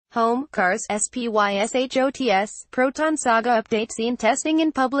Home, Cars SPYSHOTS, Proton Saga update scene testing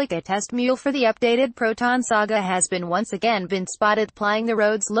in public. A test mule for the updated Proton Saga has once again been spotted plying the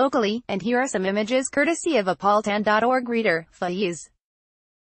roads locally, and here are some images courtesy of a Poltan.org reader, Faiz.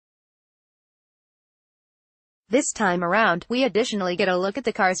 This time around, we additionally get a look at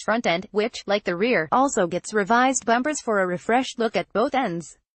the car's front end, which, like the rear, also gets revised bumpers for a refreshed look at both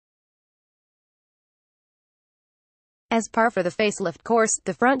ends. As par for the facelift course,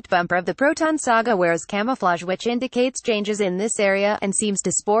 the front bumper of the Proton Saga wears camouflage which indicates changes in this area, and seems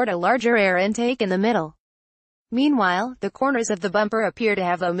to sport a larger air intake in the middle. Meanwhile, the corners of the bumper appear to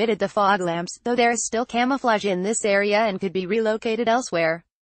have omitted the fog lamps, though there is still camouflage in this area and could be relocated elsewhere.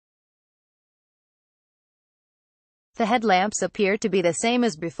 The headlamps appear to be the same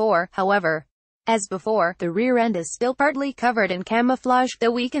as before, however. As before, the rear end is still partly covered in camouflage,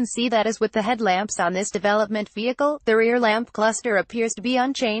 though we can see that as with the headlamps on this development vehicle, the rear lamp cluster appears to be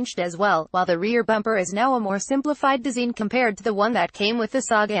unchanged as well, while the rear bumper is now a more simplified design compared to the one that came with the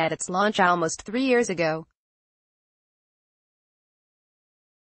Saga at its launch almost 3 years ago.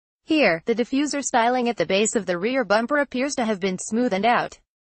 Here, the diffuser styling at the base of the rear bumper appears to have been smoothened out.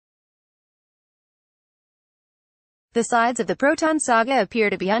 The sides of the Proton Saga appear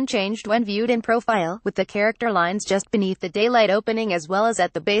to be unchanged when viewed in profile, with the character lines just beneath the daylight opening as well as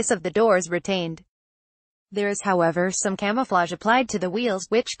at the base of the doors retained. There is however some camouflage applied to the wheels,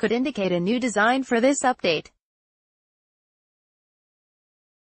 which could indicate a new design for this update.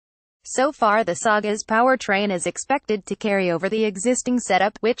 So far the Saga's powertrain is expected to carry over the existing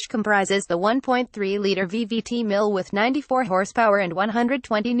setup, which comprises the 1.3-liter VVT mill with 94 horsepower and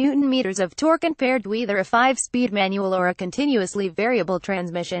 120 Nm of torque, and paired with either a 5-speed manual or a continuously variable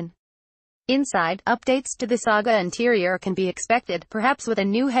transmission. Inside, updates to the Saga interior can be expected, perhaps with a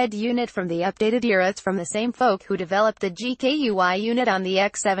new head unit from the updated era. It's from the same folk who developed the GKUI unit on the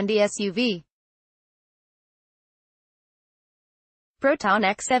X70 SUV. Proton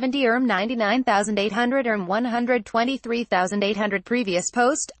X70 ERM 99,800 ERM 123,800 Previous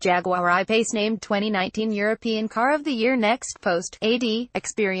post, Jaguar I-Pace named 2019 European Car of the Year. Next post, AD,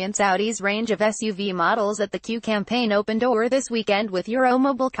 experience Audi's range of SUV models at the Q campaign open door this weekend with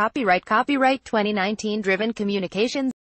Euromobile. Copyright 2019 Driven Communications.